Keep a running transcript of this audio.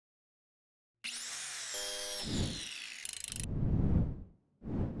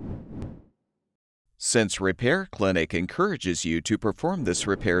Since Repair Clinic encourages you to perform this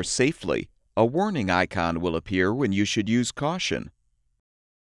repair safely, a warning icon will appear when you should use caution.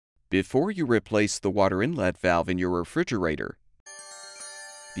 Before you replace the water inlet valve in your refrigerator,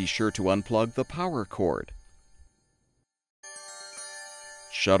 be sure to unplug the power cord.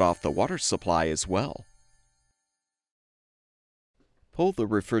 Shut off the water supply as well. Pull the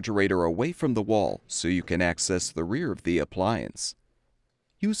refrigerator away from the wall so you can access the rear of the appliance.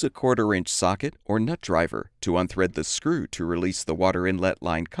 Use a 1/4-inch socket or nut driver to unthread the screw to release the water inlet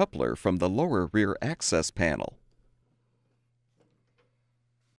line coupler from the lower rear access panel.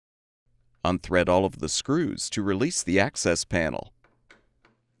 Unthread all of the screws to release the access panel.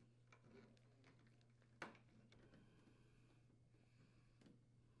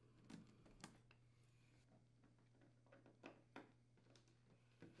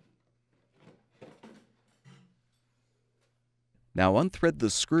 Now unthread the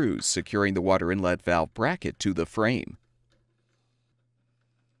screws securing the water inlet valve bracket to the frame.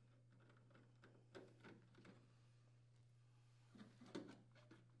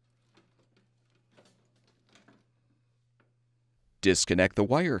 Disconnect the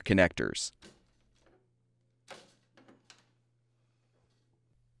wire connectors.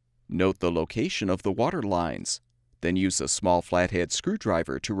 Note the location of the water lines. Then use a small flathead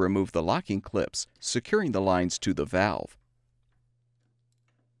screwdriver to remove the locking clips, securing the lines to the valve.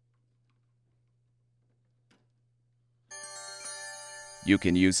 You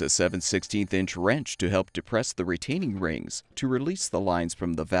can use a 7/16" wrench to help depress the retaining rings to release the lines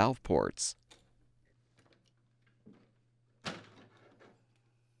from the valve ports.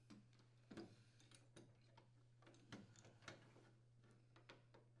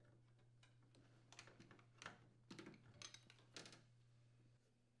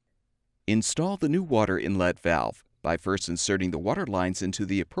 Install the new water inlet valve by first inserting the water lines into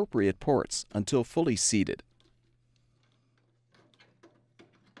the appropriate ports until fully seated.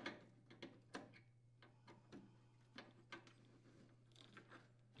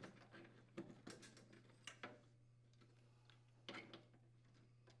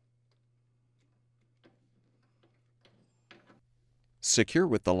 Secure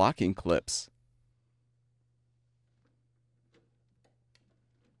with the locking clips.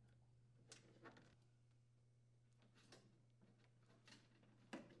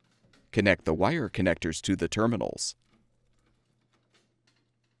 Connect the wire connectors to the terminals.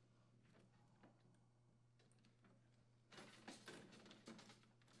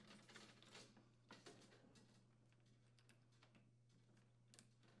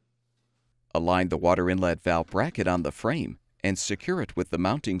 Align the water inlet valve bracket on the frame and secure it with the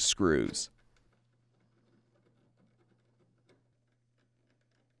mounting screws.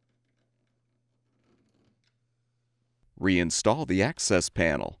 Reinstall the access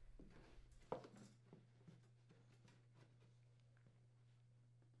panel.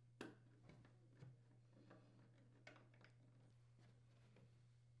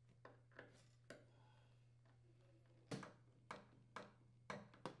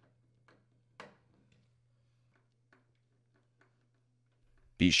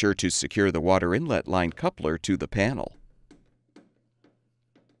 Be sure to secure the water inlet line coupler to the panel.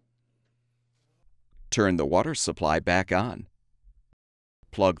 Turn the water supply back on.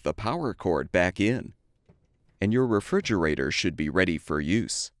 Plug the power cord back in, and your refrigerator should be ready for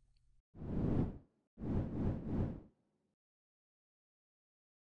use.